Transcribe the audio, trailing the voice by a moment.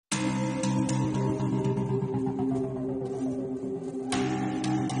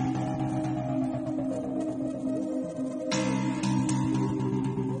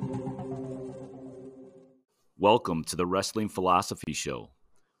Welcome to the Wrestling Philosophy Show,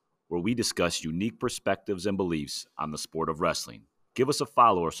 where we discuss unique perspectives and beliefs on the sport of wrestling. Give us a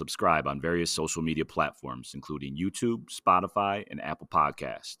follow or subscribe on various social media platforms, including YouTube, Spotify, and Apple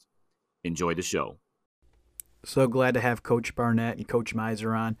Podcasts. Enjoy the show. So glad to have Coach Barnett and Coach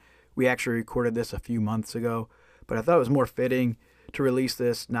Miser on. We actually recorded this a few months ago, but I thought it was more fitting to release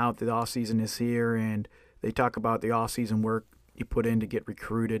this now that the off-season is here, and they talk about the off-season work you put in to get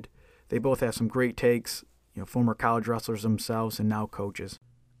recruited. They both have some great takes, former college wrestlers themselves and now coaches.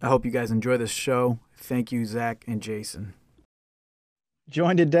 I hope you guys enjoy this show. Thank you, Zach and Jason.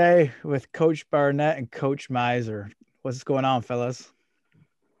 Joined today with Coach Barnett and Coach Miser. What's going on, fellas?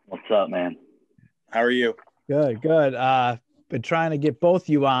 What's up, man? How are you? Good. Been trying to get both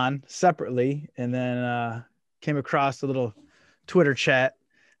you on separately, and then came across a little Twitter chat.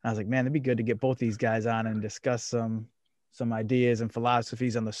 I was like, man, it'd be good to get both these guys on and discuss some ideas and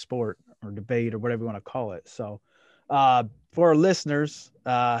philosophies on the sport or debate or whatever you want to call it. So for our listeners,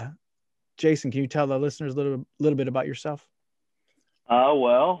 Jason, can you tell the listeners a little bit about yourself?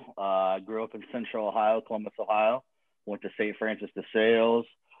 I grew up in Central Ohio, Columbus, Ohio. Went to St. Francis de Sales.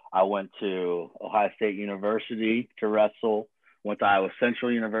 I went to Ohio State University to wrestle. Went to Iowa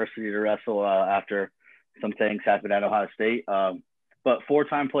Central University to wrestle after some things happened at Ohio State. But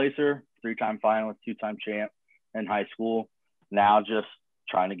 4-time placer, 3-time finalist, 2-time champ in high school. Now just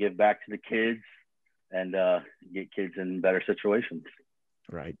trying to give back to the kids and get kids in better situations.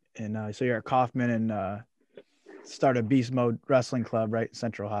 Right. And so you're at Kaufman and started Beast Mode Wrestling Club, right?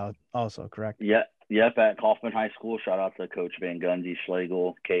 Central Ohio also, correct? Yep, at Kaufman High School. Shout out to Coach Van Gundy,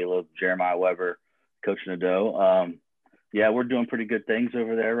 Schlegel, Caleb, Jeremiah Weber, Coach Nadeau. We're doing pretty good things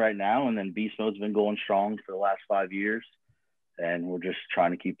over there right now. And then Beast Mode's been going strong for the last 5 years. And we're just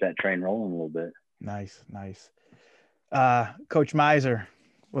trying to keep that train rolling a little bit. Nice. Coach Miser,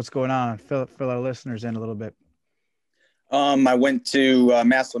 what's going on? Fill our listeners in a little bit. I went to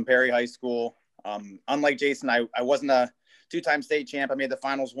Massillon Perry High School. Unlike Jason, I wasn't a 2-time state champ. I made the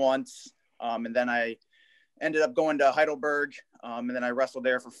finals once. And then I ended up going to Heidelberg. And then I wrestled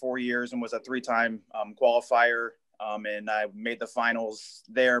there for 4 years and was a 3-time qualifier. And I made the finals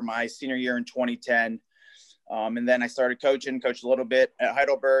there my senior year in 2010. And then I started coached a little bit at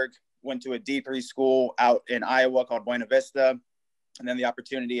Heidelberg, went to a D3 school out in Iowa called Buena Vista. And then the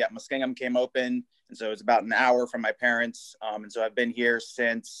opportunity at Muskingum came open. And so it was about an hour from my parents. And so I've been here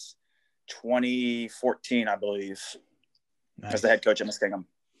since 2014, I believe, as the head coach at Muskingum.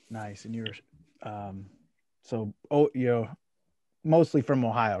 Nice. And you're mostly from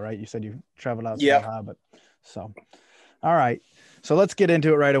Ohio, right? You said you traveled out to Ohio, all right. So let's get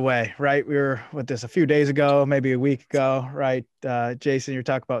into it right away, right? We were with this a few days ago, maybe a week ago, right? Jason, you're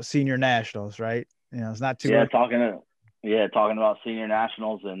talking about senior nationals, right? It's not too talking about senior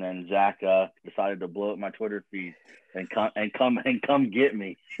nationals, and then Zach decided to blow up my Twitter feed and come get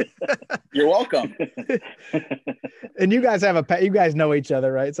me. You're welcome. And you guys you guys know each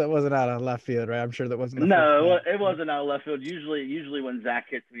other, right? So it wasn't out of left field, right? I'm sure that wasn't. It wasn't out of left field. Usually when Zach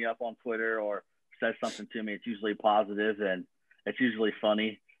hits me up on Twitter or says something to me, it's usually positive and it's usually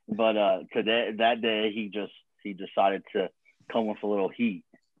funny. But that day, he decided to come with a little heat.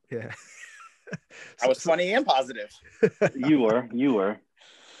 Yeah. I was funny and positive. You were.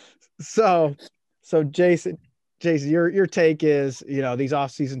 So Jason, your take is, these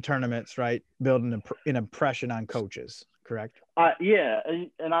off-season tournaments, right? Building an impression on coaches, correct? Yeah.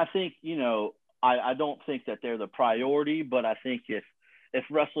 And I think, I don't think that they're the priority, but I think if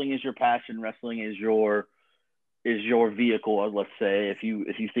wrestling is your passion, wrestling is your vehicle, or let's say, if you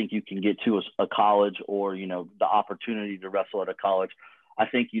think you can get to a college or, the opportunity to wrestle at a college, I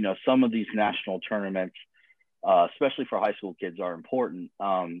think, some of these national tournaments, especially for high school kids, are important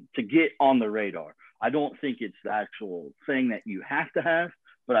to get on the radar. I don't think it's the actual thing that you have to have,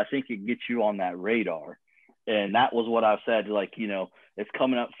 but I think it gets you on that radar. And that was what I said, it's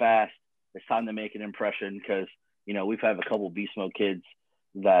coming up fast. It's time to make an impression because, we've had a couple Beast Mode kids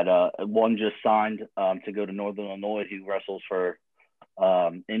that one just signed to go to Northern Illinois, who wrestles for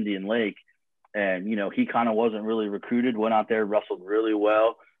Indian Lake. And, he kind of wasn't really recruited, went out there, wrestled really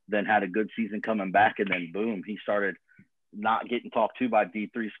well, then had a good season coming back. And then, boom, he started not getting talked to by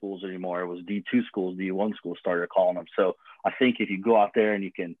D3 schools anymore. It was D2 schools, D1 schools started calling him. So I think if you go out there and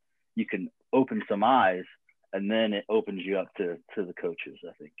you can open some eyes, and then it opens you up to the coaches,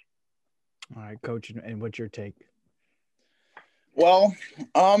 I think. All right, Coach, and what's your take? Well,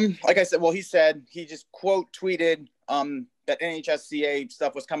 like I said, he just quote tweeted that NHSCA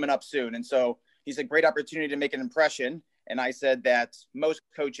stuff was coming up soon. And so he said, great opportunity to make an impression. And I said that most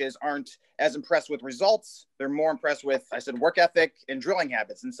coaches aren't as impressed with results. They're more impressed with, I said, work ethic and drilling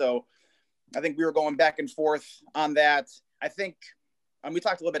habits. And so I think we were going back and forth on that. I think we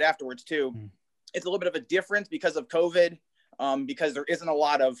talked a little bit afterwards too. It's a little bit of a difference because of COVID, because there isn't a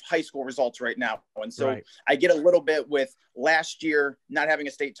lot of high school results right now. And so I get a little bit with last year not having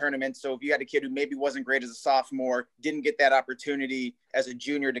a state tournament. So if you had a kid who maybe wasn't great as a sophomore, didn't get that opportunity as a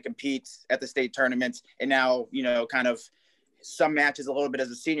junior to compete at the state tournaments, and now, you know, kind of some matches a little bit as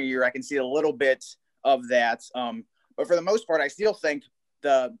a senior year, I can see a little bit of that. But for the most part, I still think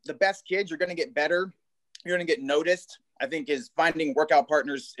the best kids, you're going to get better. You're going to get noticed, I think, is finding workout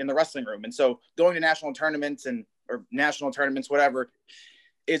partners in the wrestling room. And so going to national tournaments or national tournaments, whatever,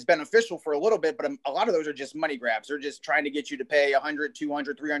 is beneficial for a little bit, but a lot of those are just money grabs. They're just trying to get you to pay $100,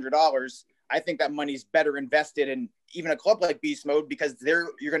 $200, $300. I think that money's better invested in even a club like Beast Mode, because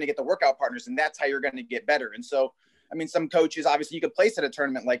you're going to get the workout partners, and that's how you're going to get better. And so, I mean, some coaches, obviously you could place at a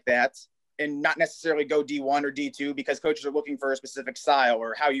tournament like that and not necessarily go D1 or D2, because coaches are looking for a specific style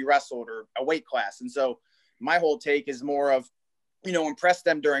or how you wrestled or a weight class. And so my whole take is more of, you know, impress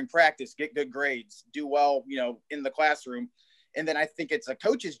them during practice, get good grades, do well, you know, in the classroom. And then I think it's a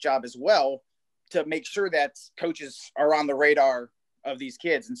coach's job as well to make sure that coaches are on the radar of these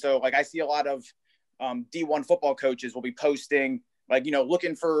kids. And so, like, I see a lot of D1 football coaches will be posting, like, you know,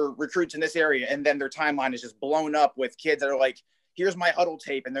 looking for recruits in this area. And then their timeline is just blown up with kids that are like, here's my huddle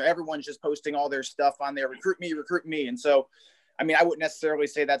tape. And everyone's just posting all their stuff on there. Recruit me. And so, I mean, I wouldn't necessarily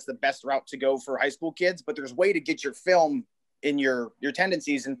say that's the best route to go for high school kids, but there's a way to get your film in your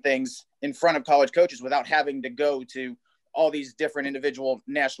tendencies and things in front of college coaches without having to go to all these different individual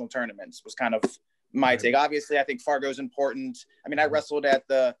national tournaments, was kind of my take. Obviously, I think Fargo's important. I mean, I wrestled at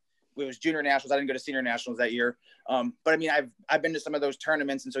it was junior nationals. I didn't go to senior nationals that year. But I mean, I've been to some of those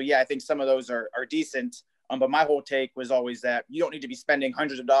tournaments. And so, yeah, I think some of those are decent. But my whole take was always that you don't need to be spending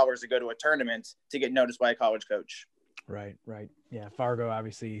hundreds of dollars to go to a tournament to get noticed by a college coach. Right. Yeah. Fargo,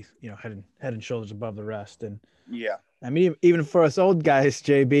 obviously, you know, head and shoulders above the rest. And yeah, I mean, even for us old guys,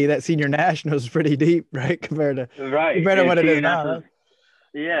 JB, that senior national is pretty deep, right? Compared to what it is now. Right?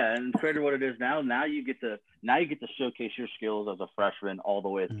 Yeah, and compared to what it is now you get to showcase your skills as a freshman all the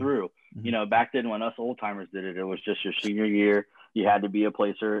way through. Mm-hmm. You know, back then when us old timers did it, it was just your senior year. You had to be a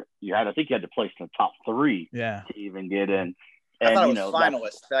placer. I think you had to place in the top 3 to even get in. And, I thought it was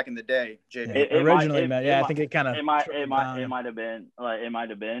finalist back in the day, JB. Originally, I think it kind of. It might have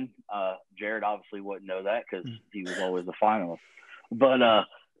been. Jared obviously wouldn't know that because he was always the finalist. But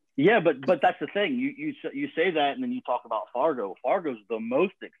but that's the thing. You say that, and then you talk about Fargo. Fargo's the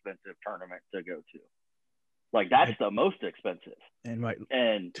most expensive tournament to go to. Like, that's the most expensive.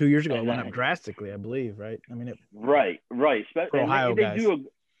 And 2 years ago, it went up drastically, I believe, right? I mean, right. For Ohio guys.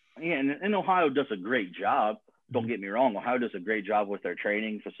 And Ohio does a great job. Don't get me wrong. Ohio does a great job with their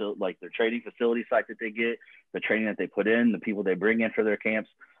training facility, like their training facility site that they get, the training that they put in, the people they bring in for their camps.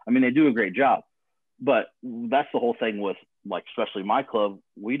 I mean, they do a great job. But that's the whole thing with, like, especially my club.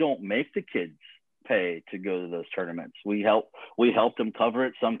 We don't make the kids pay to go to those tournaments. We help them cover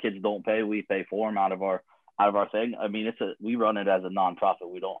it. Some kids don't pay. We pay for them out of our thing. I mean, we run it as a nonprofit.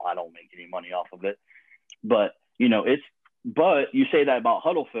 I don't make any money off of it. But, you know, but you say that about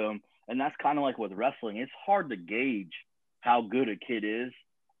huddle film. And that's kind of like with wrestling. It's hard to gauge how good a kid is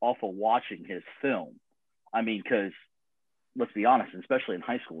off of watching his film. I mean, because let's be honest, especially in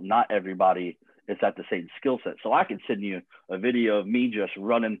high school, not everybody is at the same skill set. So I could send you a video of me just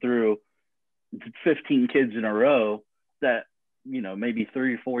running through 15 kids in a row that, you know, maybe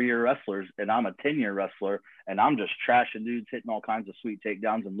 3 or 4 year wrestlers, and I'm a 10-year wrestler, and I'm just trashing dudes, hitting all kinds of sweet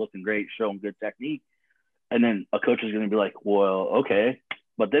takedowns and looking great, showing good technique. And then a coach is going to be like, well, okay.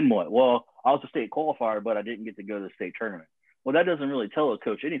 But then what? Well, I was a state qualifier, but I didn't get to go to the state tournament. Well, that doesn't really tell a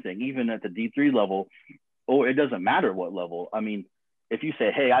coach anything, even at the D3 level, or it doesn't matter what level. I mean, if you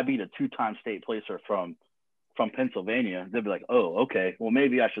say, hey, I beat a 2-time state placer from Pennsylvania, they'll be like, oh, okay, well,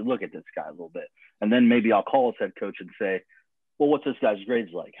 maybe I should look at this guy a little bit. And then maybe I'll call his head coach and say, well, what's this guy's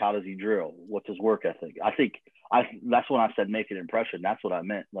grades like? How does he drill? What's his work ethic? I think that's when I said make an impression. That's what I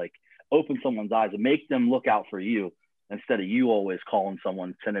meant. Like, open someone's eyes and make them look out for you, instead of you always calling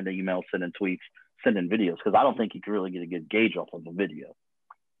someone, sending emails, sending tweets, sending videos, because I don't think you can really get a good gauge off of a video.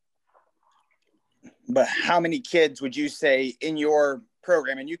 But how many kids would you say in your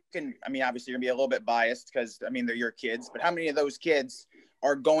program, and you can, I mean, obviously you're gonna be a little bit biased because, I mean, they're your kids, but how many of those kids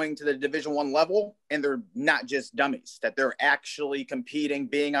are going to the Division I level and they're not just dummies, that they're actually competing,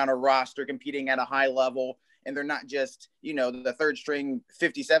 being on a roster, competing at a high level, and they're not just, you know, the third string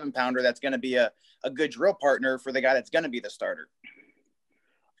 57 pounder that's going to be a good drill partner for the guy that's going to be the starter?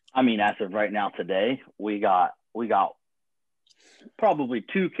 I mean, as of right now today, we got probably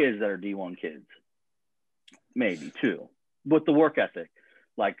 2 kids that are D1 kids, maybe 2, with the work ethic.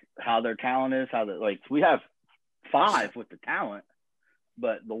 like how their talent is, like we have 5 with the talent,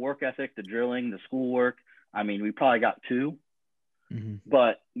 but the work ethic, the drilling, the schoolwork, I mean, we probably got 2. Mm-hmm.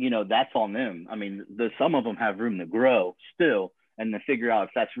 But, that's on them. I mean, some of them have room to grow still and to figure out if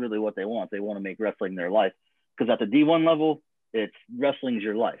that's really what they want. They want to make wrestling their life. Because at the D1 level, wrestling's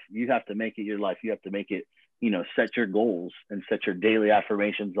your life. You have to make it your life. You have to make it, set your goals and set your daily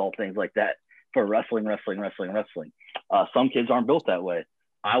affirmations, all things like that for wrestling. Some kids aren't built that way.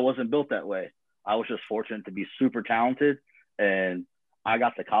 I wasn't built that way. I was just fortunate to be super talented, and I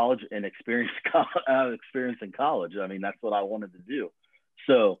got to college and experienced experience in college. I mean, that's what I wanted to do.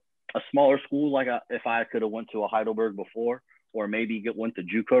 So a smaller school, like if I could have went to a Heidelberg before, or maybe went the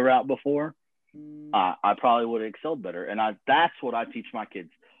JUCO route before, I probably would have excelled better. And that's what I teach my kids.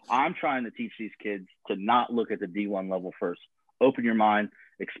 I'm trying to teach these kids to not look at the D1 level first. Open your mind,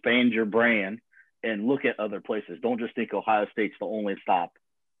 expand your brand, and look at other places. Don't just think Ohio State's the only stop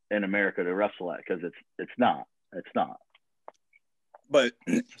in America to wrestle at, because it's not. It's not. But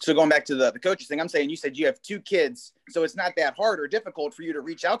so going back to the coaches thing, I'm saying you said you have 2 kids, so it's not that hard or difficult for you to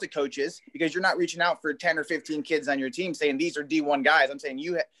reach out to coaches, because you're not reaching out for 10 or 15 kids on your team saying these are D1 guys. I'm saying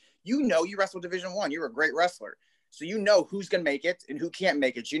you wrestle Division I. You're a great wrestler, so you know who's going to make it and who can't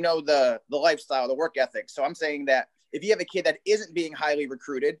make it. You know the lifestyle, the work ethic. So I'm saying that if you have a kid that isn't being highly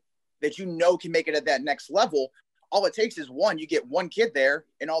recruited, that can make it at that next level, all it takes is you get 1 kid there,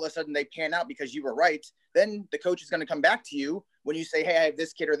 and all of a sudden they pan out because you were right. Then the coach is going to come back to you when you say, hey, I have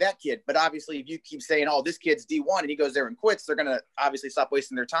this kid or that kid. But obviously, if you keep saying, oh, this kid's D1 and he goes there and quits, they're going to obviously stop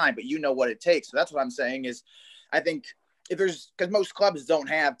wasting their time. But you know what it takes. So that's what I'm saying is, I think because most clubs don't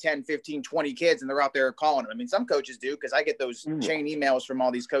have 10, 15, 20 kids and they're out there calling them. I mean, some coaches do, because I get those chain emails from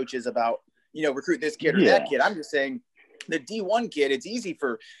all these coaches about, recruit this kid or that kid. I'm just saying the D1 kid, it's easy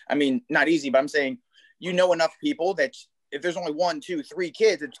not easy, but I'm saying, enough people that if there's only 1, 2, 3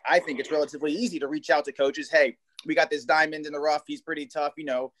 kids, I think it's relatively easy to reach out to coaches. Hey, we got this diamond in the rough. He's pretty tough.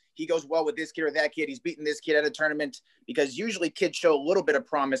 He goes well with this kid or that kid. He's beating this kid at a tournament, because usually kids show a little bit of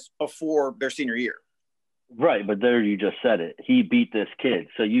promise before their senior year. Right. But there you just said it. He beat this kid.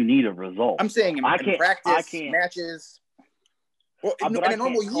 So you need a result. I'm saying in practice, matches. Well, in a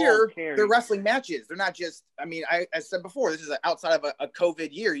normal year, they're wrestling matches. They're not just, I said before, this is outside of a COVID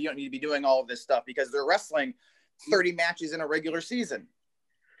year. You don't need to be doing all of this stuff, because they're wrestling 30 matches in a regular season.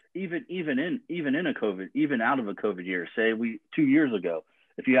 Even in a COVID, even out of a COVID year, say 2 years ago,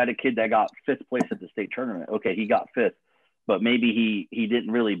 if you had a kid that got 5th place at the state tournament, okay, he got 5th, but maybe he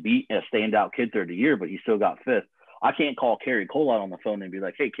didn't really beat a standout kid through the year, but he still got 5th. I can't call Kerry Colot on the phone and be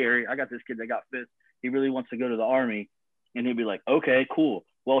like, hey, Kerry, I got this kid that got 5th. He really wants to go to the Army. And he'd be like, okay, cool.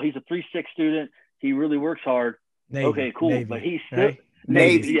 Well, he's a 3-6 student. He really works hard. Navy, okay, cool. Navy, but he's still right?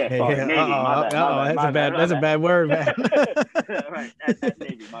 Navy. Yeah, sorry. Navy. My bad. That's a bad word, man. Right. At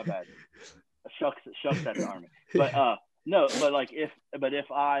Navy, my bad. Shucks at the Army. But no, but like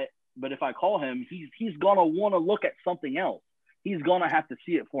if I call him, he's gonna want to look at something else. He's gonna have to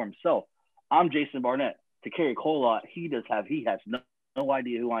see it for himself. I'm Jason Barnett. To Kerry Colot, he has no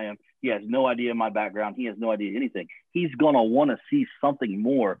idea who I am. He has no idea my background. He has no idea anything. He's going to want to see something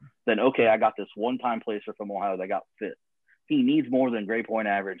more than, okay, I got this one-time placer from Ohio that got 5th. He needs more than grade point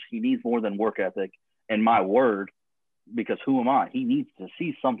average. He needs more than work ethic and my word, because who am I? He needs to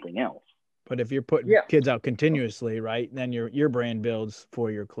see something else. But if you're putting kids out continuously, right, then your brand builds for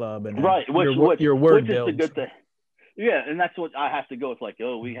your club, and right, your word which builds. Is a good thing. Yeah, and that's what I have to go. It's like,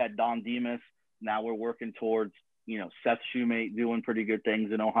 oh, we had Don Demas. Now we're working towards, Seth Shoemate doing pretty good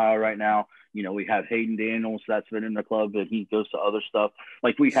things in Ohio right now. We have Hayden Daniels that's been in the club, but he goes to other stuff.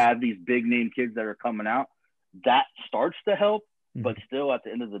 Like, we have these big name kids that are coming out. That starts to help, but still at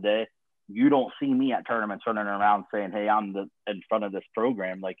the end of the day, you don't see me at tournaments running around saying, hey, I'm in front of this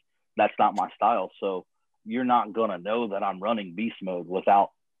program. Like, that's not my style. So you're not going to know that I'm running beast mode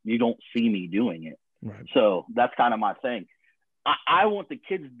you don't see me doing it. Right. So that's kind of my thing. I want the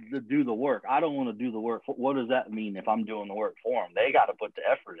kids to do the work. I don't want to do the work. What does that mean if I'm doing the work for them? They got to put the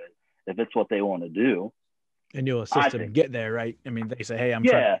effort in if it's what they want to do. And you'll assist them get there, right? I mean, they say, hey, I'm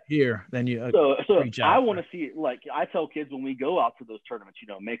trying here. Then you so reach out. I want to see it. Like, I tell kids when we go out to those tournaments,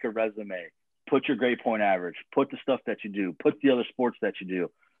 make a resume, put your grade point average, put the stuff that you do, put the other sports that you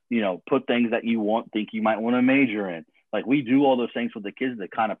do, put things that you think you might want to major in. Like, we do all those things with the kids to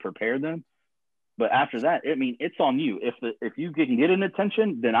kind of prepare them. But after that, it's on you. If you can get an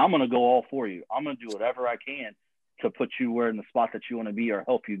attention, then I'm going to go all for you. I'm going to do whatever I can to put you in the spot that you want to be, or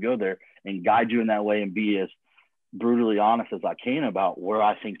help you go there and guide you in that way, and be as brutally honest as I can about where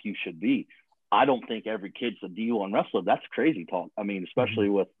I think you should be. I don't think every kid's a D1 wrestler. That's crazy talk. I mean, especially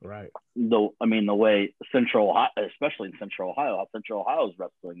with the way Central Ohio, especially in Central Ohio, how Central Ohio's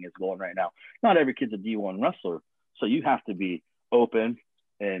wrestling is going right now. Not every kid's a D1 wrestler. So you have to be open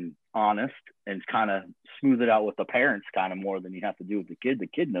and honest and kind of smooth it out with the parents kind of more than you have to do with the kid. The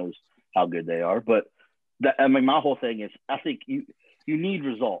kid knows how good they are. But my whole thing is, I think you need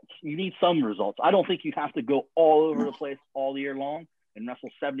results. You need some results. I don't think you have to go all over the place all year long and wrestle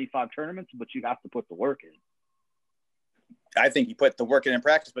 75 tournaments, but you have to put the work in. I think you put the work in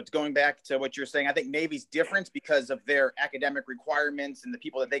practice, but going back to what you're saying, I think Navy's different because of their academic requirements and the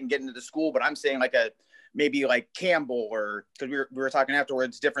people that they can get into the school. But I'm saying maybe like Campbell, or because we were talking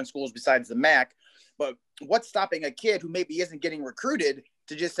afterwards, different schools besides the MAC. But what's stopping a kid who maybe isn't getting recruited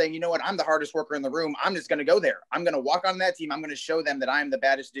to just saying, you know what, I'm the hardest worker in the room. I'm just going to go there. I'm going to walk on that team. I'm going to show them that I'm the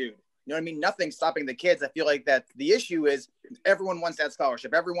baddest dude. You know what I mean? Nothing's stopping the kids. I feel like that the issue is everyone wants that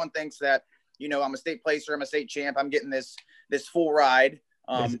scholarship. Everyone thinks that, you know, I'm a state placer, I'm a state champ, I'm getting this full ride.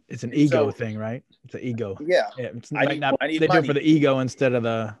 It's an ego thing, right? It's an ego. Yeah. They do it for the ego instead of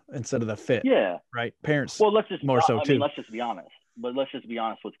the fit. Yeah. Right. Parents. Well, let's just more so too. Let's just be honest. But let's just be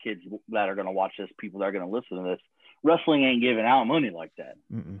honest with kids that are going to watch this, people that are going to listen to this. Wrestling ain't giving out money like that.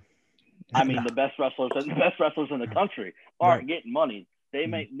 I mean, the best wrestlers in the country aren't getting money. They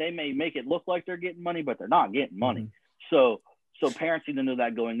may make it look like they're getting money, but they're not getting money. So parents need to know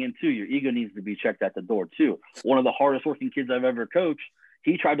that going in too. Your ego needs to be checked at the door too. One of the hardest working kids I've ever coached,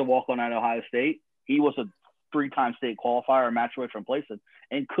 he tried to walk on at Ohio State. He was a 3-time state qualifier, a match away from placing,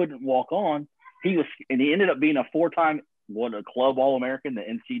 and couldn't walk on. He ended up being a 4-time a club All-American, the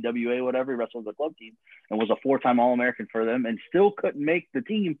NCWA, whatever. He wrestled the club team and was a 4-time All-American for them, and still couldn't make the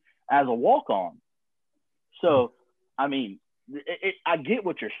team as a walk-on. So, I mean, I get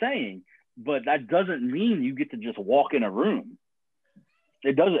what you're saying, but that doesn't mean you get to just walk in a room.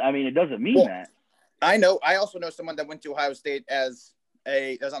 It doesn't mean that. I know. I also know someone that went to Ohio State as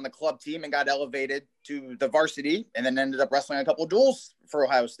on the club team and got elevated to the varsity and then ended up wrestling a couple of duels for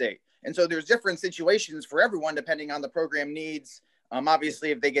Ohio State. And so there's different situations for everyone depending on the program needs.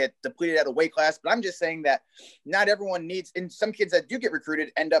 Obviously, if they get depleted at a weight class, but I'm just saying that not everyone needs, and some kids that do get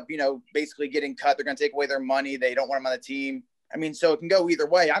recruited end up, you know, basically getting cut. They're going to take away their money. They don't want them on the team. I mean, so it can go either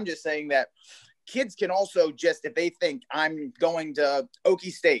way. I'm just saying that kids can also just, if they think I'm going to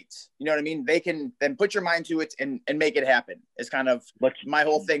Okie State, you know what I mean? They can then put your mind to it and make it happen. It's kind of my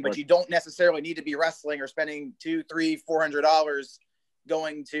whole thing, but you don't necessarily need to be wrestling or spending $200, $300, $400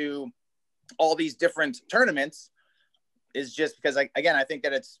 going to all these different tournaments. Is just because I think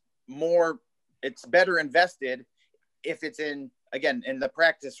that it's better invested if it's in the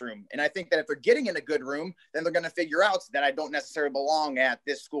practice room. And I think that if they're getting in a good room, then they're going to figure out that I don't necessarily belong at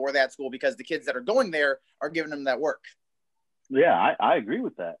this school or that school because the kids that are going there are giving them that work. Yeah, I agree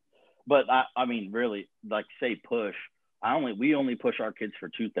with that. But I mean, really, like say push. We only push our kids for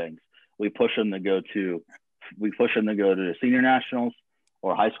 2 things. We push them to go to the senior nationals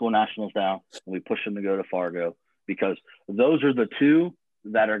or high school nationals now. And we push them to go to Fargo because those are the 2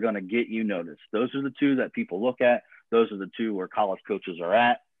 that are going to get you noticed. Those are the 2 that people look at. Those are the 2 where college coaches are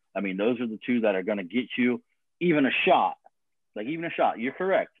at. I mean, those are the 2 that are going to get you even a shot. Like even a shot. You're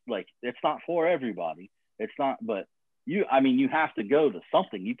correct. Like it's not for everybody. It's not, but you have to go to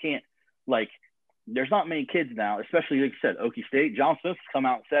something. You can't, like, there's not many kids now, especially like you said, Okie State. John Smith has come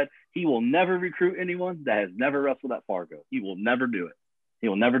out and said he will never recruit anyone that has never wrestled at Fargo. He will never do it. He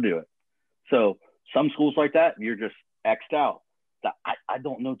will never do it. So some schools like that, you're just X'd out. I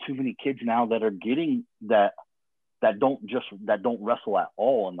don't know too many kids now that are getting that don't wrestle at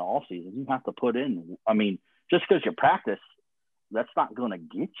all in the off season. You have to put in. I mean, just because you practice, that's not going to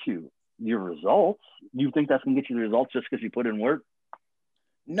get you your results. You think that's going to get you the results just because you put in work?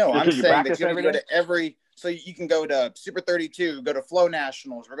 No, I'm saying that you have to go to so you can go to Super 32, go to Flow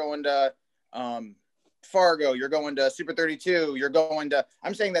Nationals. We're going to Fargo. You're going to Super 32.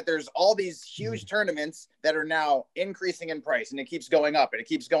 I'm saying that there's all these huge tournaments that are now increasing in price, and it keeps going up and it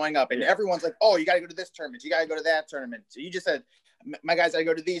keeps going up. And everyone's like, oh, you got to go to this tournament. You got to go to that tournament. So you just said, my guys got to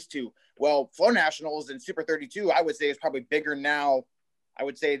go to these 2. Well, Flow Nationals and Super 32, I would say is probably bigger now. I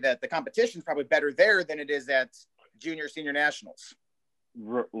would say that the competition is probably better there than it is at junior, senior nationals.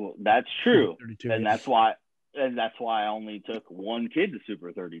 That's true. And that's why I only took 1 kid to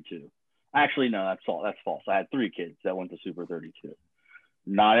Super 32. Actually, no, that's false. I had 3 kids that went to Super 32.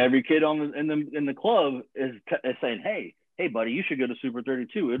 Not every kid in the club is saying, hey, buddy, you should go to Super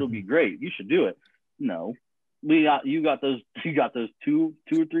 32. It'll be great. You should do it. No, you got those 2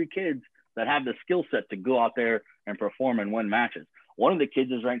 or 3 kids that have the skill set to go out there and perform and win matches. One of the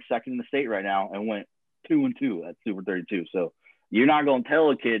kids is ranked 2nd in the state right now and went 2-2 at Super 32. So You're not going to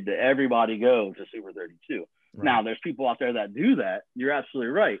tell a kid that everybody go to Super 32. Right. Now, there's people out there that do that. You're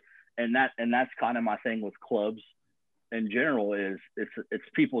absolutely right. And that's kind of my thing with clubs in general is it's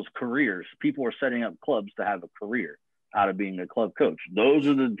people's careers. People are setting up clubs to have a career out of being a club coach. Those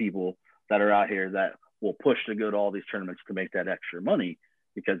are the people that are out here that will push to go to all these tournaments to make that extra money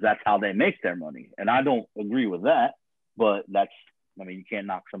because that's how they make their money. And I don't agree with that, but you can't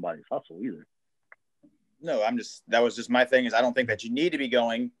knock somebody's hustle either. No, that was just my thing is I don't think that you need to be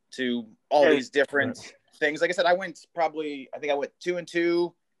going to all these different things. Like I said, I went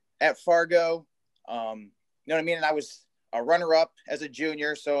 2-2 at Fargo. You know what I mean? And I was a runner-up as a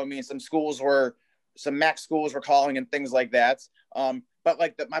junior. So, I mean, some MAC schools were calling and things like that. But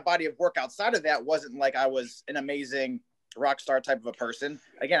like my body of work outside of that wasn't like I was an amazing rock star type of a person.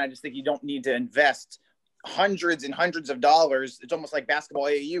 Again, I just think you don't need to invest hundreds and hundreds of dollars. It's almost like basketball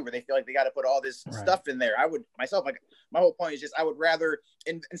AAU where they feel like they got to put all this stuff in there. I would myself, like my whole point is just, I would rather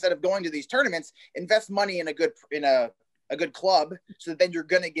instead of going to these tournaments, invest money in a good club. So then you're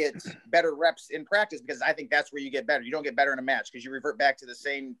going to get better reps in practice because I think that's where you get better. You don't get better in a match because you revert back to the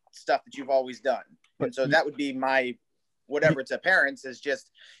same stuff that you've always done. And so that would be my, whatever to parents is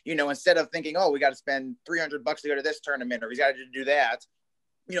just, instead of thinking, oh, we got to spend $300 to go to this tournament or he's got to do that.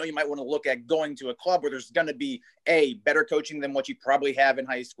 You might want to look at going to a club where there's going to be A, better coaching than what you probably have in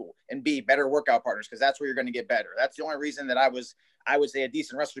high school, and B, better workout partners, because that's where you're going to get better. That's the only reason that I would say a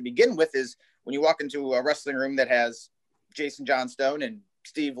decent wrestler to begin with is when you walk into a wrestling room that has Jason Johnstone and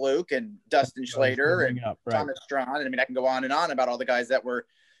Steve Luke and Dustin Schlater and Thomas Strawn. And I can go on and on about all the guys that were,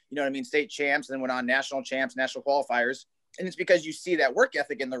 state champs and then went on national champs, national qualifiers. And it's because you see that work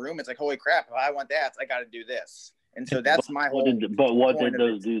ethic in the room. It's like, holy crap, if I want that, I got to do this. And so that's my whole. But what did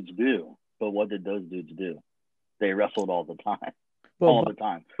those dudes do? They wrestled all the time. All the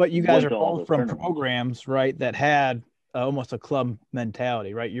time. But you guys are both from programs, right, that had almost a club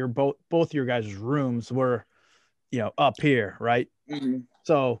mentality, right? You're both your guys' rooms were, up here, right? Mm-hmm.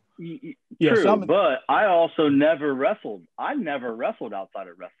 So, true, but I also never wrestled. I never wrestled outside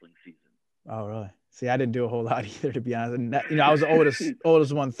of wrestling season. Oh, really? See, I didn't do a whole lot either, to be honest. And I was the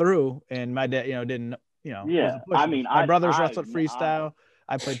oldest one through, and my dad, didn't. Yeah, my brothers wrestled freestyle.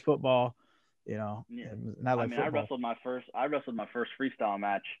 I played football, and I wrestled my first freestyle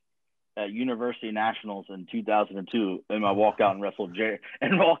match at University Nationals in 2002, and I walked out and wrestled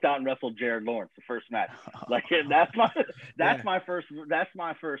Jared Lawrence, the first match. Like that's my first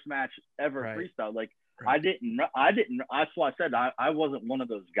match ever freestyle. Like I didn't. That's why I said I wasn't one of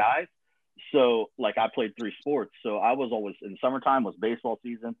those guys. So like I played 3 sports. So I was always in summertime was baseball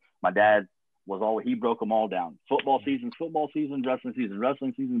season. My dad he broke them all down. Football season, wrestling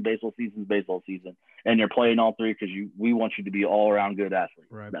season, baseball season. And you're playing all 3 because we want you to be all around good athlete.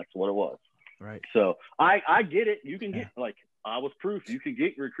 Right. That's what it was. Right. So I get it. You can get I was proof you could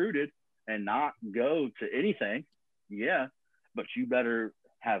get recruited and not go to anything. Yeah. But you better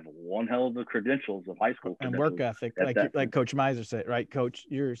have one hell of the credentials of high school and work ethic. Like Coach Miser said, right? Coach,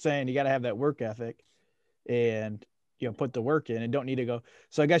 you're saying you got to have that work ethic and put the work in and don't need to go.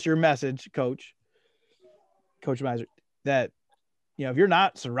 So I guess your message, Coach Miser, that, if you're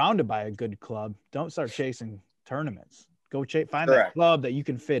not surrounded by a good club, don't start chasing tournaments. Go find that club that you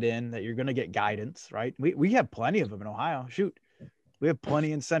can fit in, that you're going to get guidance, right? We have plenty of them in Ohio. Shoot, we have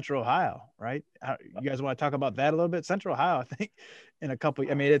plenty in Central Ohio, right? You guys want to talk about that a little bit? Central Ohio, I think in a couple,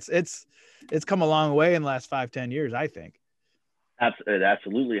 it's come a long way in the last 5-10 years, I think. It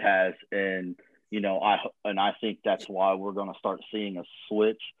absolutely has. And, I think that's why we're going to start seeing a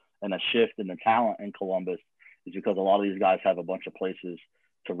switch and a shift in the talent in Columbus is because a lot of these guys have a bunch of places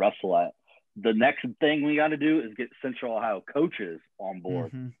to wrestle at. The next thing we got to do is get Central Ohio coaches on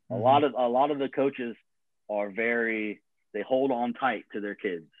board. Mm-hmm. A lot of the coaches are they hold on tight to their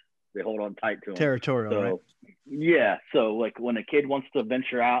kids. They hold on tight to them. Territorial, right? Yeah. So like when a kid wants to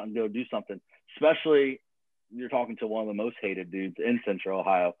venture out and go do something, especially you're talking to one of the most hated dudes in Central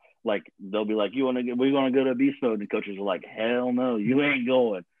Ohio, like they'll be like, we want to go to Beast Mode. And coaches are like, hell no, you ain't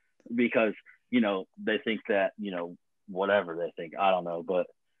going because, they think that, whatever they think, I don't know, but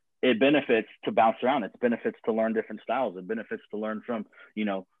it benefits to bounce around. It benefits to learn different styles. It benefits to learn from,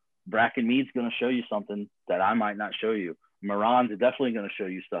 Bracken Mead's going to show you something that I might not show you. Moran's definitely going to show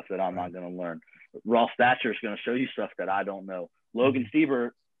you stuff that I'm not going to learn. Ross Thatcher is going to show you stuff that I don't know. Logan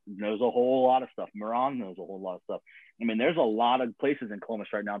Stieber knows a whole lot of stuff. Moran knows a whole lot of stuff. I mean, there's a lot of places in Columbus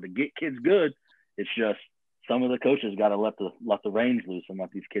right now to get kids good. It's just some of the coaches got to let the reins loose and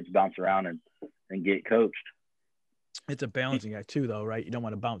let these kids bounce around and get coached. It's a balancing act too, though, right? You don't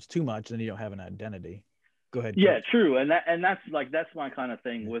want to bounce too much, then you don't have an identity. Go ahead. Yeah, Coach. true. And that's my kind of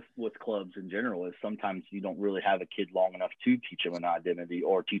thing with clubs in general is sometimes you don't really have a kid long enough to teach them an identity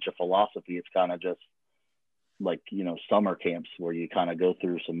or teach a philosophy. It's kind of just like, summer camps where you kind of go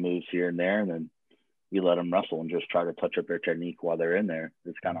through some moves here and there, and then you let them wrestle and just try to touch up their technique while they're in there.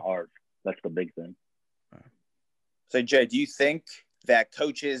 It's kind of hard. That's the big thing. So, Jay, do you think that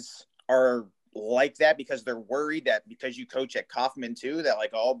coaches are like that because they're worried that because you coach at Kaufman too, that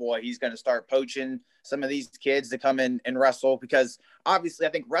like, oh boy, he's going to start poaching some of these kids to come in and wrestle? Because obviously I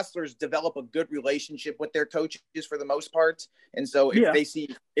think wrestlers develop a good relationship with their coaches for the most part. And so if they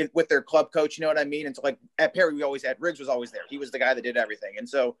see it with their club coach, you know what I mean? And so like at Perry, we always had Riggs was always there. He was the guy that did everything. And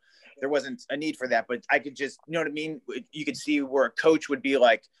so there wasn't a need for that, but I could just, you know what I mean? You could see where a coach would be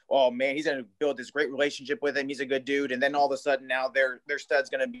like, oh man, he's going to build this great relationship with him. He's a good dude. And then all of a sudden now their stud's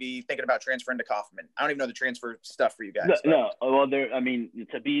going to be thinking about transferring to Kaufman. I don't even know the transfer stuff for you guys. No. Well,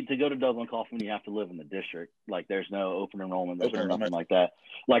 to go to Dublin Kaufman, you have to live in the district. Like there's no open enrollment. There's nothing like that.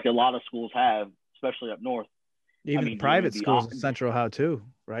 Like a lot of schools have, especially up north. Even private schools in Central Ohio too,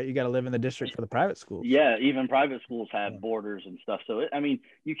 right? You got to live in the district for the private schools. Yeah, even private schools have borders and stuff. So,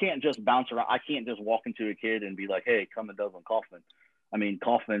 you can't just bounce around. I can't just walk into a kid and be like, hey, come to Dublin Kaufman.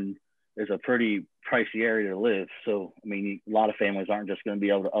 Kaufman is a pretty pricey area to live. So, a lot of families aren't just going to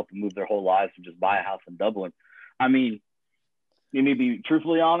be able to up and move their whole lives and just buy a house in Dublin. You may be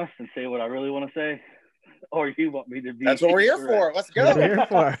truthfully honest and say what I really want to say, or you want me to be. That's what we're here for. Let's go.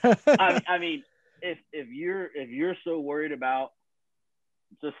 That's what we're here for. If you're so worried about,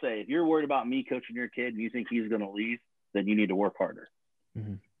 just say, if you're worried about me coaching your kid and you think he's going to leave, then you need to work harder.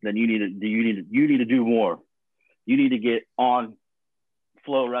 Mm-hmm. Then you need to do more. You need to get on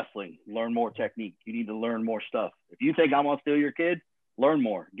flow wrestling, learn more technique. You need to learn more stuff. If you think I'm going to steal your kid, learn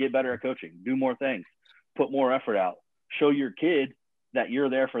more, get better at coaching, do more things, put more effort out, show your kid that you're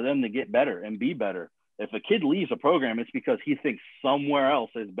there for them to get better and be better. If a kid leaves a program, it's because he thinks somewhere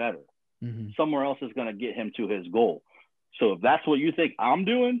else is better. Mm-hmm. Somewhere else is going to get him to his goal. So if that's what you think I'm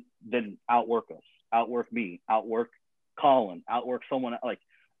doing, then outwork us, outwork me, outwork Colin, outwork someone,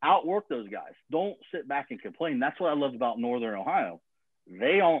 outwork those guys. Don't sit back and complain. That's what I love about Northern Ohio.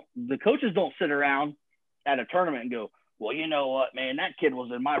 The coaches don't sit around at a tournament and go, well, you know what, man, that kid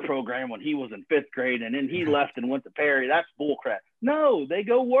was in my program when he was in 5th grade and then he left and went to Perry. That's bullcrap. No, they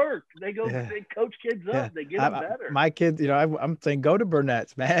go work. They go they coach kids up. They get them better. My kids, I'm saying go to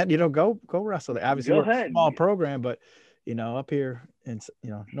Burnett's, man. Go wrestle there. Obviously, we're a small program, but up here in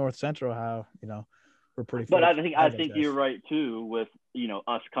North Central Ohio, we're pretty. But I think you're right too. With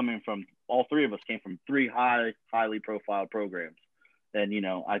us coming from, all three of us came from 3 highly profiled programs, and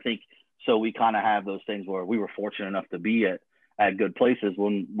I think. So we kind of have those things where we were fortunate enough to be at good places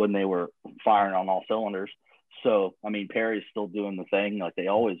when they were firing on all cylinders. So, Perry's still doing the thing like they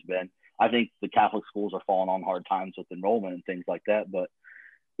always been. I think the Catholic schools are falling on hard times with enrollment and things like that. But,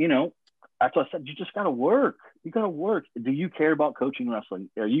 that's what I said. You just got to work. You got to work. Do you care about coaching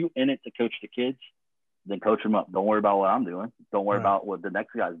wrestling? Are you in it to coach the kids? Then coach them up. Don't worry about what I'm doing. Don't worry about what the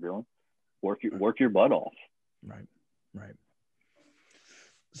next guy's doing. Work your butt off. Right.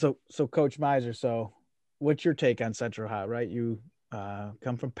 So Coach Miser, so what's your take on Central Ohio, right? You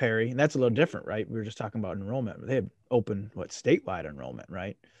come from Perry, and that's a little different, right? We were just talking about enrollment. They have open, statewide enrollment,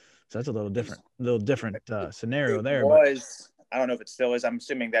 right? So that's a little different scenario there. I don't know if it still is. I'm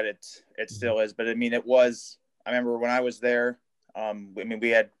assuming that it still is, but it was. I remember when I was there. We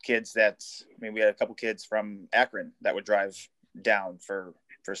had kids we had a couple kids from Akron that would drive down for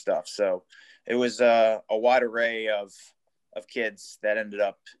stuff. So it was a wide array of kids that ended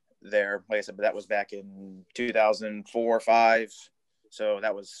up there. Like I said, but that was back in 2004, 5. So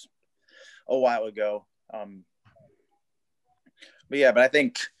that was a while ago. But I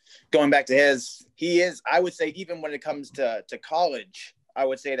think going back to I would say, even when it comes to college, I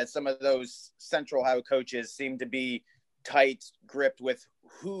would say that some of those Central Ohio coaches seem to be tight gripped with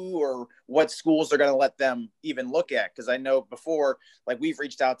who or what schools are going to let them even look at. Cause I know before, we've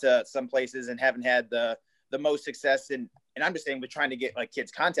reached out to some places and haven't had the most success and I'm just saying we're trying to get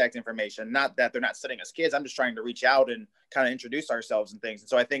kids' contact information, not that they're not sending us kids. I'm just trying to reach out and kind of introduce ourselves and things. And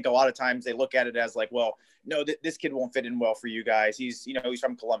so I think a lot of times they look at it as well, no, this kid won't fit in well for you guys. He's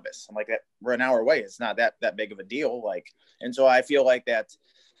from Columbus. I'm like, that we're an hour away. It's not that big of a deal. And so I feel like that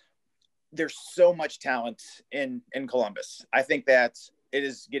there's so much talent in Columbus. I think that it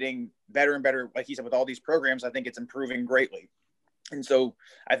is getting better and better. Like he said, with all these programs, I think it's improving greatly. And so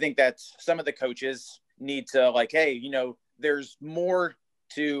I think that some of the coaches need to hey, there's more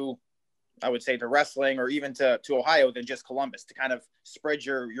to, I would say, to wrestling or even to Ohio than just Columbus, to kind of spread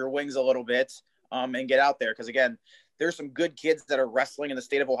your wings a little bit and get out there. Because again, there's some good kids that are wrestling in the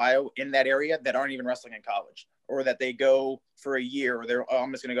state of Ohio in that area that aren't even wrestling in college, or that they go for a year, or they're,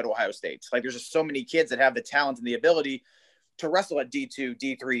 I'm just going to go to Ohio State. Like, there's just so many kids that have the talent and the ability to wrestle at D2,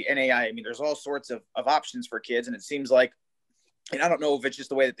 D3, NAI. I mean, there's all sorts of options for kids. And it seems like, and I don't know if it's just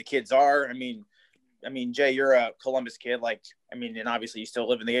the way that the kids are. I mean, Jay, you're a Columbus kid. Like, I mean, and obviously you still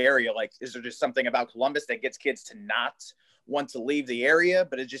live in the area. Like, is there just something about Columbus that gets kids to not want to leave the area?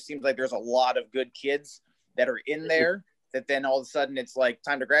 But it just seems like there's a lot of good kids that are in there that then all of a sudden it's like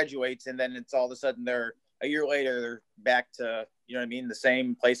time to graduate. And then it's all of a sudden they're a year later, they're back to, you know what I mean, the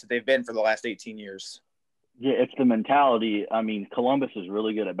same place that they've been for the last 18 years. Yeah, it's the mentality. I mean, Columbus is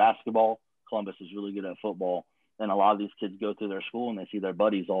really good at basketball. Columbus is really good at football. And a lot of these kids go through their school and they see their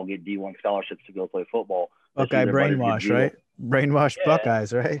buddies all get D1 scholarships to go play football. Buckeye brainwash, right? Brainwash yeah.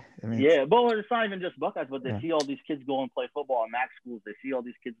 Buckeyes, right? I mean, yeah, but it's not even just Buckeyes, but they see all these kids go and play football in MAC schools. They see all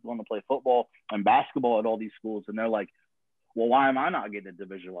these kids going to play football and basketball at all these schools, and they're like, well, why am I not getting a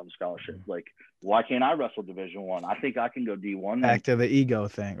Division I scholarship? Like, why can't I wrestle Division I? I think I can go D1. Back to the ego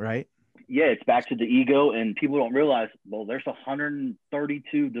thing, right? Yeah, it's back to the ego, and people don't realize, well, there's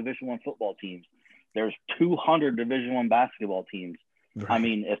 132 Division I football teams. There's 200 Division I basketball teams. Right. I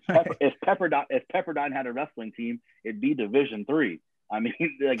mean, if Pepperdine had a wrestling team, it'd be Division III. I mean,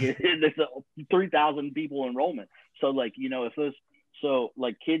 like it's a 3,000 people enrollment. So, like, you know,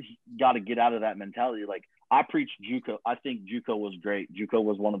 kids got to get out of that mentality. Like, I preach JUCO. I think JUCO was great. JUCO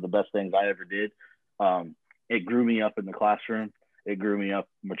was one of the best things I ever did. It grew me up in the classroom. It grew me up.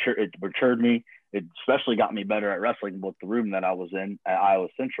 It matured me. It especially got me better at wrestling with the room that I was in at Iowa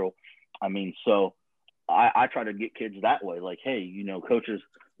Central. I mean, so I try to get kids that way. Like, hey, you know, coaches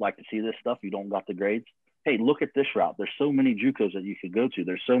like to see this stuff. You don't got the grades. Hey, look at this route. There's so many JUCOs that you can go to.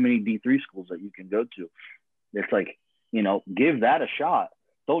 There's so many D3 schools that you can go to. It's like, you know, give that a shot.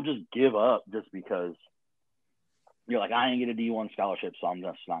 Don't just give up just because you're like, I ain't get a D1 scholarship, so I'm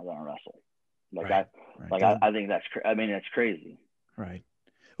just not going to wrestle. Like, right. I think that's that's crazy. Right.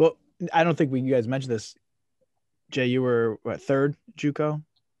 Well, I don't think you guys mentioned this. Jay, you were what, third JUCO?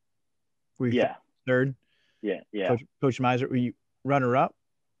 Yeah. Third? Yeah. Coach Miser, were you runner up?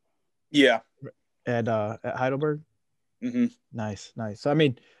 Yeah. At Heidelberg? Mm-hmm. Nice. So, I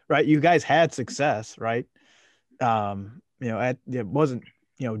mean, right, you guys had success, right? You know, it wasn't,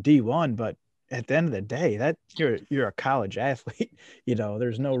 you know, D1, but at the end of the day, that you're a college athlete. You know,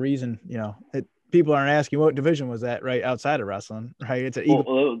 there's no reason, you know, people aren't asking what division was that, right, outside of wrestling, right? It's an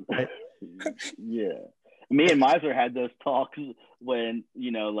eagle. Right? Yeah. Me and Miser had those talks when,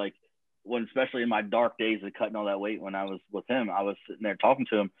 you know, like, when especially in my dark days of cutting all that weight when I was with him, I was sitting there talking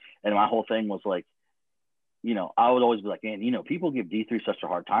to him, and my whole thing was like, you know, I would always be like, man, you know, people give D3 such a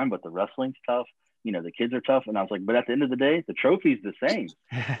hard time, but the wrestling's tough. You know, the kids are tough. And I was like, but at the end of the day, the trophy's the same.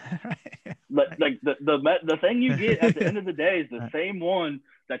 Like the thing you get at the end of the day is the same one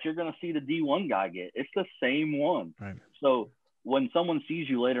that you're going to see the D1 guy get. It's the same one. Right. So when someone sees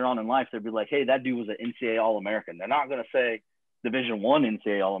you later on in life, they'll be like, hey, that dude was an NCAA All-American. They're not going to say Division I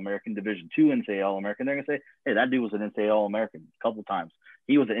NCAA All-American, Division II NCAA All-American. They're going to say, hey, that dude was an NCAA All-American a couple times.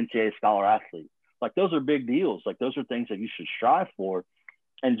 He was an NCAA scholar athlete. Like, those are big deals. Like, those are things that you should strive for,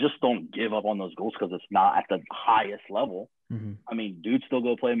 and just don't give up on those goals because it's not at the highest level. Mm-hmm. I mean, dudes still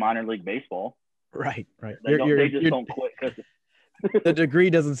go play minor league baseball. Right. They just don't quit because the degree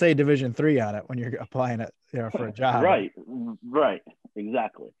doesn't say Division III on it when you're applying it, you know, for a job. Right.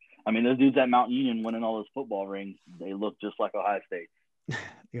 Exactly. I mean, those dudes at Mount Union winning all those football rings, they look just like Ohio State.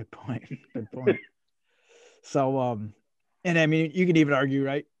 Good point. So, and I mean, you can even argue,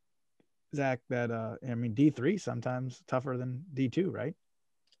 right, Zach, that I mean, D3 sometimes tougher than D2, right?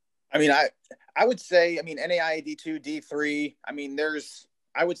 I mean, I would say, I mean, NAIA D2, D3. I mean,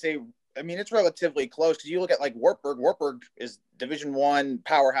 it's relatively close because you look at like Wartburg. Wartburg is Division I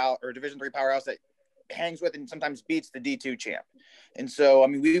powerhouse or Division III powerhouse that hangs with and sometimes beats the D2 champ. And so, I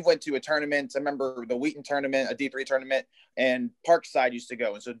mean, we went to a tournament. I remember the Wheaton tournament, a D3 tournament, and Parkside used to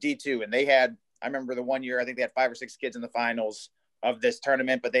go. And so D2, and I remember the one year, I think they had 5 or 6 kids in the finals of this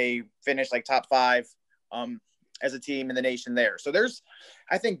tournament, but they finished like top 5 as a team in the nation there. So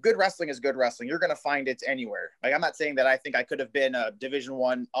I think good wrestling is good wrestling. You're going to find it anywhere. Like, I'm not saying that I think I could have been a Division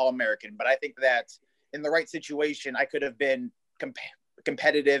I All-American, but I think that in the right situation, I could have been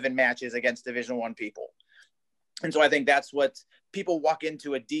competitive in matches against Division I people. And so I think that's what people walk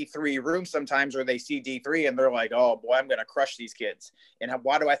into a D3 room sometimes, or they see D3 and they're like, oh boy, I'm going to crush these kids. And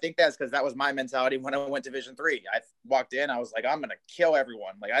why do I think that? Is because that was my mentality when I went to Division III. I walked in, I was like, I'm going to kill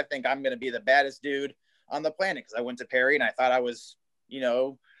everyone. Like, I think I'm going to be the baddest dude on the planet, because I went to Perry and I thought I was, you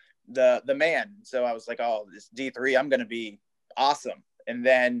know, the man. So I was like, oh, this D3, I'm going to be awesome. And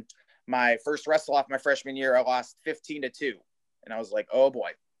then my first wrestle off my freshman year, I lost 15-2. And I was like, oh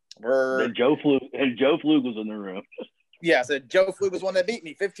boy, And Joe Flug was in the room. Yeah, so Joe Flug was one that beat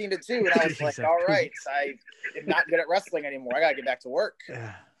me 15-2. And I was like, all right, I am not good at wrestling anymore. I got to get back to work.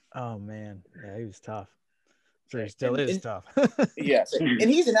 Yeah. Oh man. Yeah, he was tough. So he still is tough. Yes. And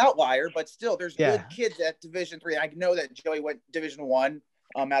he's an outlier, but still there's good kids at Division III. I know that Joey went Division I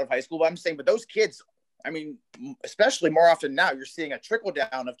out of high school, but I'm saying, but those kids, I mean, especially more often now, you're seeing a trickle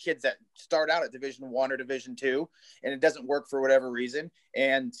down of kids that start out at Division I or Division II, and it doesn't work for whatever reason.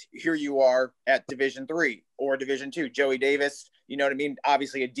 And here you are at Division III or Division II. Joey Davis, you know what I mean?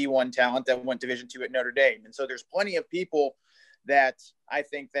 Obviously a D1 talent that went Division II at Notre Dame. And so there's plenty of people that I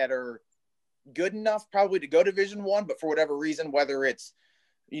think that are good enough probably to go Division I, but for whatever reason, whether it's,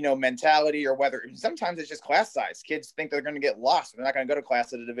 you know, mentality or whether sometimes it's just class size. Kids think they're going to get lost. They're not going to go to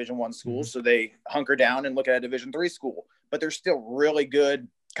class at a Division I school. So they hunker down and look at a Division III school, but there's still really good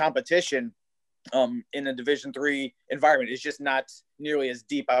competition in a Division III environment. It's just not nearly as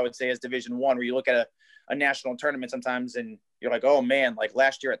deep, I would say, as Division I, where you look at a national tournament sometimes and you're like, oh man, like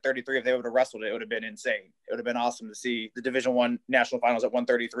last year at 33, if they would have wrestled it would have been insane. It would have been awesome to see the Division I national finals at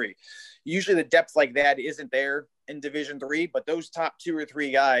 133. Usually the depth like that isn't there in Division III, but those top 2 or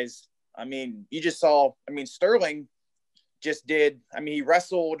 3 guys, I mean, you just saw, I mean, Sterling just did, I mean, he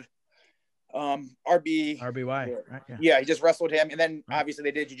wrestled RBY. Right? Yeah, he just wrestled him. And then obviously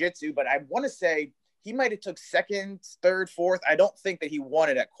they did jiu-jitsu, but I want to say he might have took 2nd, 3rd, 4th. I don't think that he won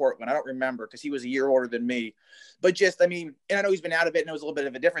it at Cortland. I don't remember because he was a year older than me. But just, I mean, and I know he's been out of it and it was a little bit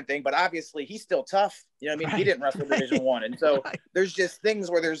of a different thing, but obviously he's still tough. You know what I mean? He didn't wrestle Division I. And so there's just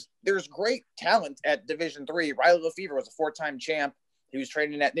things where there's great talent at Division III. Riley Lefevre was a 4-time champ. He was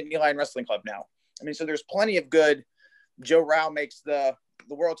training at Nittany Lion Wrestling Club now. I mean, so there's plenty of good. Joe Rao makes the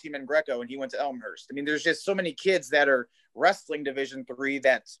world team in Greco and he went to Elmhurst. I mean, there's just so many kids that are wrestling Division III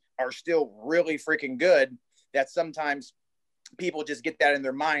that are still really freaking good that sometimes people just get that in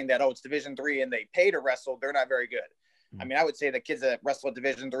their mind that, oh, it's Division III and they pay to wrestle. They're not very good. I mean, I would say the kids that wrestle at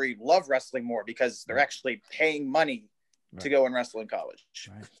Division III love wrestling more because they're actually paying money to go and wrestle in college.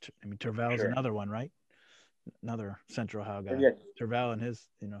 Right. I mean, Tervel's another one, right? Another Central Ohio guy. Yeah. Tervel and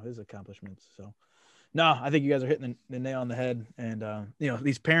his accomplishments. So no, I think you guys are hitting the nail on the head. And,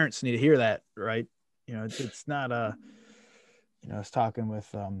 these parents need to hear that, right? You know, it's not I was talking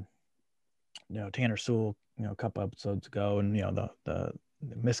with, Tanner Sewell, a couple episodes ago, and, the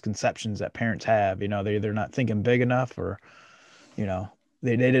misconceptions that parents have, they're either not thinking big enough or,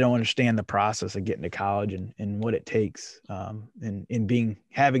 they don't understand the process of getting to college and what it takes in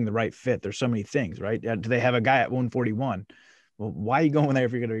having the right fit. There's so many things, right? Do they have a guy at 141? Well, why are you going there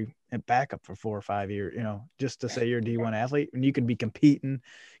if you're going to be at backup for 4 or 5 years, just to say you're a D1 athlete and you can be competing,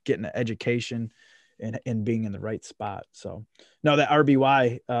 getting an education and being in the right spot. So no, that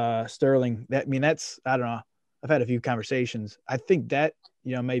RBY Sterling, I don't know. I've had a few conversations. I think that,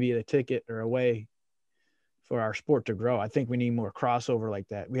 maybe a ticket or a way for our sport to grow. I think we need more crossover like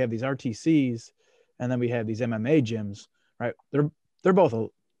that. We have these RTCs and then we have these MMA gyms, right? They're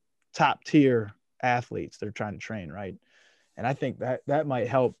both top tier athletes they're trying to train, right? And I think that might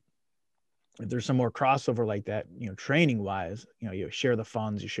help if there's some more crossover like that, training wise, you share the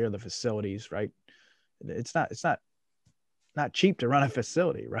funds, you share the facilities, right? It's not cheap to run a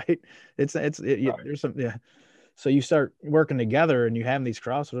facility, right? There's some, yeah. So you start working together and you have these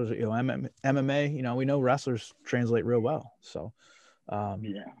crossovers, MMA, we know wrestlers translate real well. So, I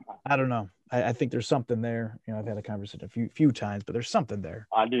don't know. I think there's something there. I've had a conversation a few times, but there's something there.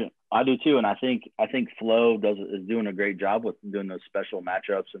 I do too. And I think Flow is doing a great job with doing those special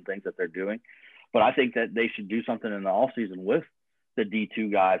matchups and things that they're doing. But I think that they should do something in the off season with the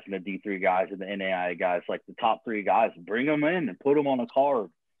D2 guys and the D3 guys and the NAIA guys, like the top 3 guys, bring them in and put them on a card.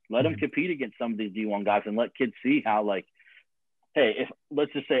 Let them compete against some of these D1 guys and let kids see how, like, hey, if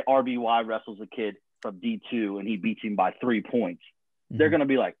let's just say RBY wrestles a kid from D2 and he beats him by 3 points, they're going to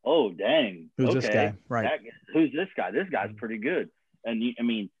be like, oh, dang. Who's this guy? Right. Who's this guy? This guy's pretty good. And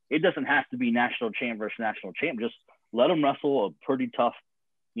it doesn't have to be national champ versus national champ. Just let them wrestle a pretty tough,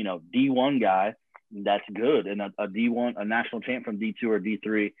 D1 guy that's good, and a D1, a national champ from D2 or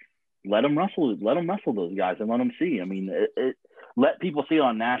D3. Let them wrestle those guys and let them see. Let people see it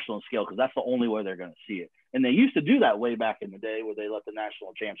on national scale because that's the only way they're going to see it. And they used to do that way back in the day where they let the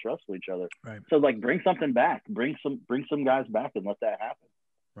national champs wrestle each other. Right. So like bring something back, bring some guys back and let that happen.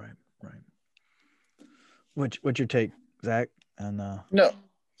 Right. What's your take, Zach? And No,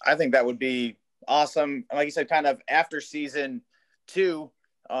 I think that would be awesome. Like you said, kind of after season 2.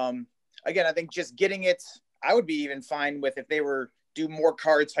 Again, I think just getting it, I would be even fine with if they were do more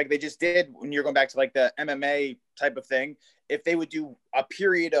cards like they just did when you're going back to like the MMA type of thing, if they would do a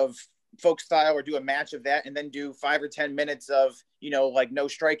period of folk style or do a match of that and then do 5 or 10 minutes of, like no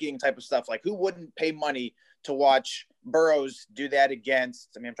striking type of stuff, like who wouldn't pay money to watch Burroughs do that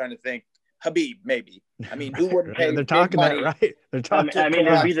against, I'm trying to think, Habib, maybe. Who wouldn't pay? They're talking money? that, right? They're talking.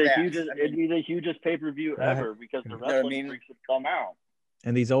 It'd be the hugest pay-per-view ever because the wrestling freaks would come out.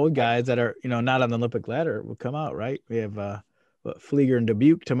 And these old guys that are, not on the Olympic ladder will come out, right? We have Flieger and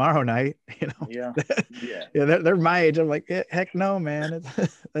Dubuque tomorrow night. Yeah. They're my age. I'm like, heck no, man.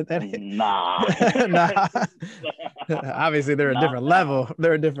 Nah. Nah. Obviously, they're a different level.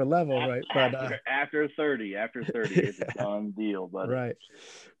 They're a different level, right? But after 30, it's a done deal. But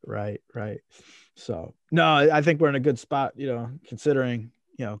right. So no, I think we're in a good spot. Considering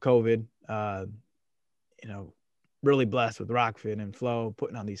COVID. Really blessed with Rockfin and Flow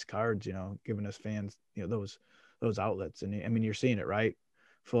putting on these cards. Giving us fans, those outlets. And you're seeing it, right?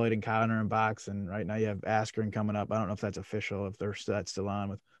 Floyd and Connor and Box, and right now you have Askren coming up. I don't know if that's official, if that's still on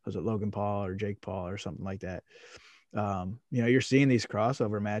with, was it Logan Paul or Jake Paul or something like that. You're seeing these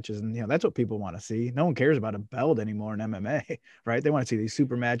crossover matches, and that's what people want to see. No one cares about a belt anymore in MMA, right? They want to see these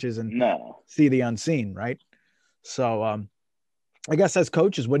super matches and see the unseen, right? So I guess as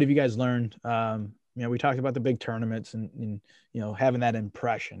coaches, what have you guys learned? We talked about the big tournaments and having that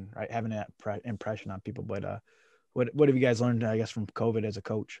impression, right? Having that impression on people. But what have you guys learned, I guess, from COVID as a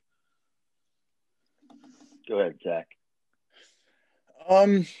coach? Go ahead, Zach.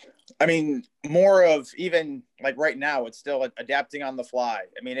 More of, even like right now, it's still adapting on the fly.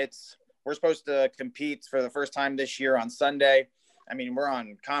 We're supposed to compete for the first time this year on Sunday. We're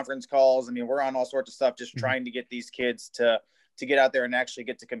on conference calls. We're on all sorts of stuff, just trying to get these kids to get out there and actually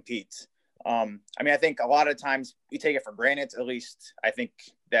get to compete. I think a lot of times we take it for granted. At least I think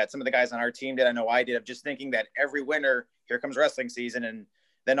that some of the guys on our team did. I know I did, of just thinking that every winter, here comes wrestling season. And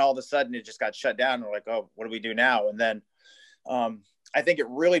then all of a sudden it just got shut down. We're like, oh, what do we do now? And then I think it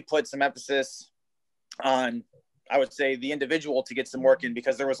really put some emphasis on, I would say, the individual to get some work in,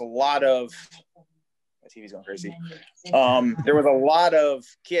 because there was a lot of, my TV's going crazy. There was a lot of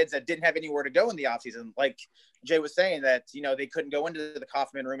kids that didn't have anywhere to go in the off season. Like Jay was saying, that, they couldn't go into the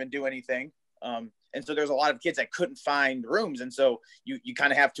Kaufman room and do anything. And so there's a lot of kids that couldn't find rooms. And so you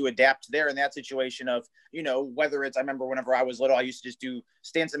kind of have to adapt there in that situation of, whether it's, I remember whenever I was little, I used to just do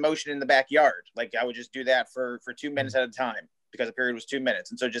stance and motion in the backyard. Like I would just do that for 2 minutes at a time, because the period was 2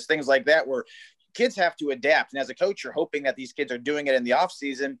 minutes. And so just things like that, where kids have to adapt. And as a coach, you're hoping that these kids are doing it in the off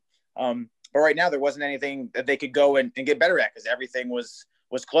season. But right now there wasn't anything that they could go and get better at, because everything was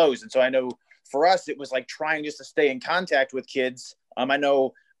closed. And so I know for us, it was like trying just to stay in contact with kids. I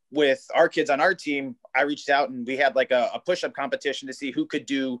know with our kids on our team, I reached out and we had like a push-up competition to see who could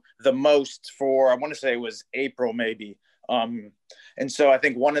do the most for, I want to say it was April maybe. And so I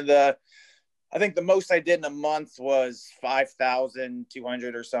think the most I did in a month was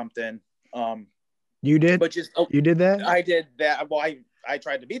 5,200 or something. You did? But you did that? I did that. Well, I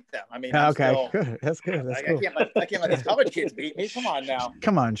tried to beat them. Okay, good. That's good. That's cool. I can't let these college kids beat me. Come on now.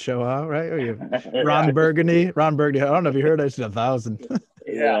 Come on, show out, right? Or you, Ron Burgundy. I don't know if you heard. I just did 1,000.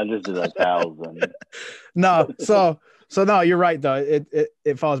 Yeah, I just did 1,000. No, so no, you're right though.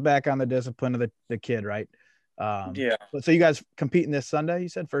 It falls back on the discipline of the kid, right? Yeah. So you guys competing this Sunday? You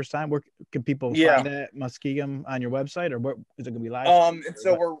said first time. Where can people find that Muskegon on your website, or what is it gonna be live? And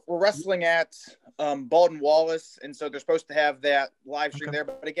so we're wrestling at Baldwin Wallace, and so they're supposed to have that live stream there.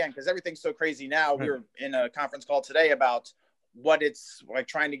 But again, because everything's so crazy now, we were in a conference call today about what it's like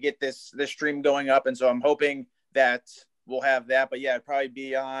trying to get this stream going up, and so I'm hoping that we'll have that. But yeah, it'd probably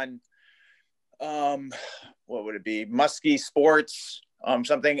be on what would it be? Muskie Sports.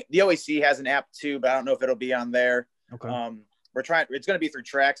 Something. The OAC has an app too, but I don't know if it'll be on there. Okay. We're trying. It's going to be through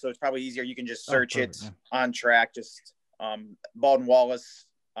Track, so it's probably easier. You can just search on Track. Just Baldwin Wallace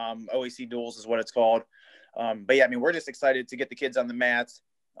OAC Duels is what it's called. But yeah, we're just excited to get the kids on the mats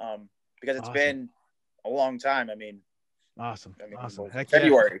because it's been a long time. Awesome.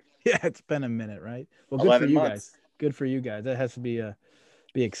 February. Yeah, it's been a minute, right? Well, good for you guys. Good for you guys. That has to be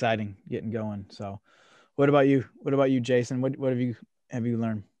exciting getting going. So, what about you? What about you, Jason? What have you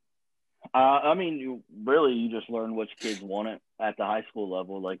learned? You just learn which kids want it at the high school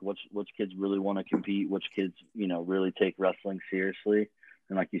level, like which kids really want to compete, which kids, really take wrestling seriously.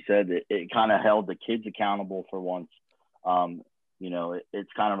 And like you said, it kind of held the kids accountable for once.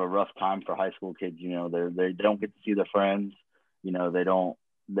 It's kind of a rough time for high school kids. They don't get to see their friends. They don't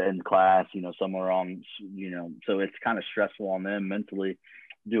in class. Some are on. So it's kind of stressful on them mentally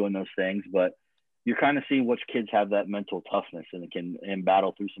doing those things. But you kind of see which kids have that mental toughness and can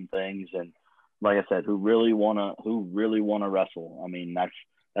battle through some things. And like I said, who really wanna wrestle. I mean, that's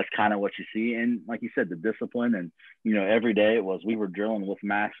kind of what you see. And like you said, the discipline, and every day we were drilling with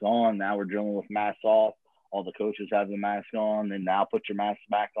masks on. Now we're drilling with masks off. All the coaches have the mask on, and now put your mask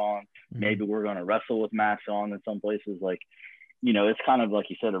back on. Mm-hmm. Maybe we're going to wrestle with masks on in some places. Like, it's kind of like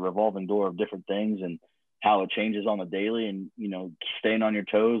you said, a revolving door of different things and how it changes on the daily, and staying on your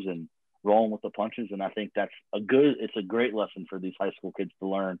toes and rolling with the punches. And I think it's a great lesson for these high school kids to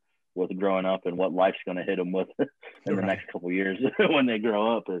learn with growing up, and what life's going to hit them with in the next couple of years when they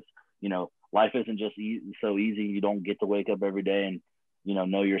grow up. Is life isn't just so easy. You don't get to wake up every day and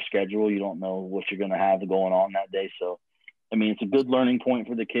know your schedule. You don't know what you're going to have going on that day. So I mean, it's a good learning point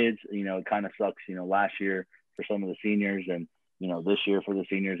for the kids. It kind of sucks last year for some of the seniors, and this year for the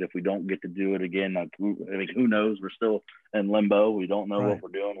seniors, if we don't get to do it again. Like, who knows? We're still in limbo. We don't know what we're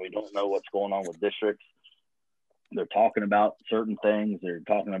doing. We don't know what's going on with districts. They're talking about certain things. They're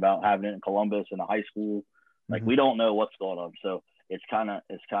talking about having it in Columbus in a high school. Like, we don't know what's going on. So it's kind of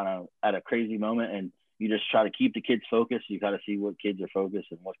at a crazy moment, and you just try to keep the kids focused. You got to see what kids are focused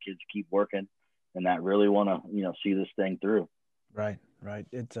and what kids keep working and that really want to, see this thing through. Right.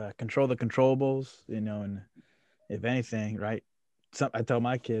 It's control the controllables, and if anything, right. I tell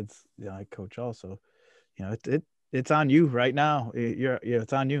my kids, I coach also, it's on you right now.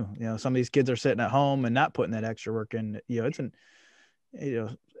 It's on you. Some of these kids are sitting at home and not putting that extra work in. And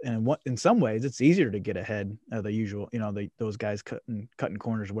in some ways it's easier to get ahead of the usual. Those guys cutting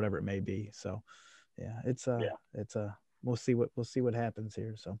corners or whatever it may be. So, we'll see what happens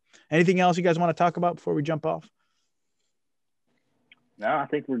here. So, anything else you guys want to talk about before we jump off? No, I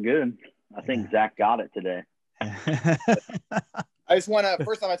think we're good. I think Zach got it today. I just want to,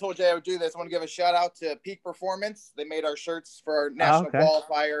 first time I told Jay I would do this, I want to give a shout out to Peak Performance. They made our shirts for our national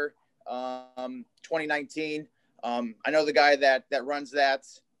qualifier 2019. I know the guy that runs that.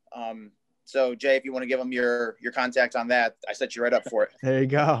 So Jay, if you want to give him your contact on that, I set you right up for it. There you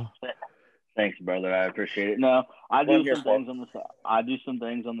go. Thanks, brother. I appreciate it. No, I do some things on the side. I do some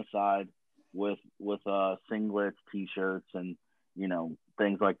things on the side with singlets, t-shirts, and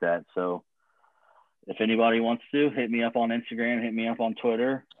things like that. So if anybody wants to, hit me up on Instagram, hit me up on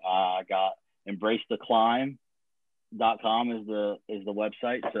Twitter. I got embracetheclimb.com is the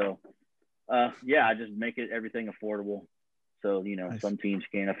website. So I just make everything affordable. So, nice. Some teams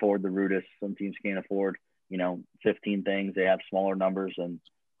can't afford the Rudis, some teams can't afford, 15 things. They have smaller numbers, and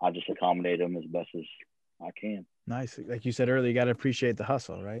I just accommodate them as best as I can. Nice. Like you said earlier, you got to appreciate the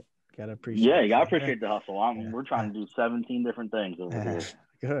hustle, right? You got to appreciate the hustle. We're trying to do 17 different things over here.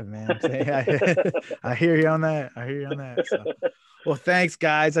 Good, man. I hear you on that. So. Well, thanks,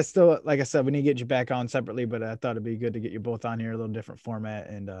 guys. Like I said, we need to get you back on separately, but I thought it'd be good to get you both on here, a little different format.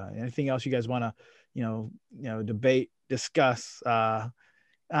 And anything else you guys want to, debate, discuss on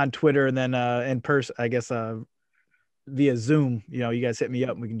Twitter, and then in person, I guess, via Zoom, you guys hit me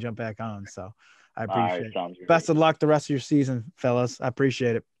up and we can jump back on. So I appreciate it. Best of luck the rest of your season, fellas. I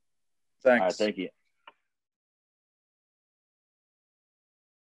appreciate it. Thanks. All right, thank you.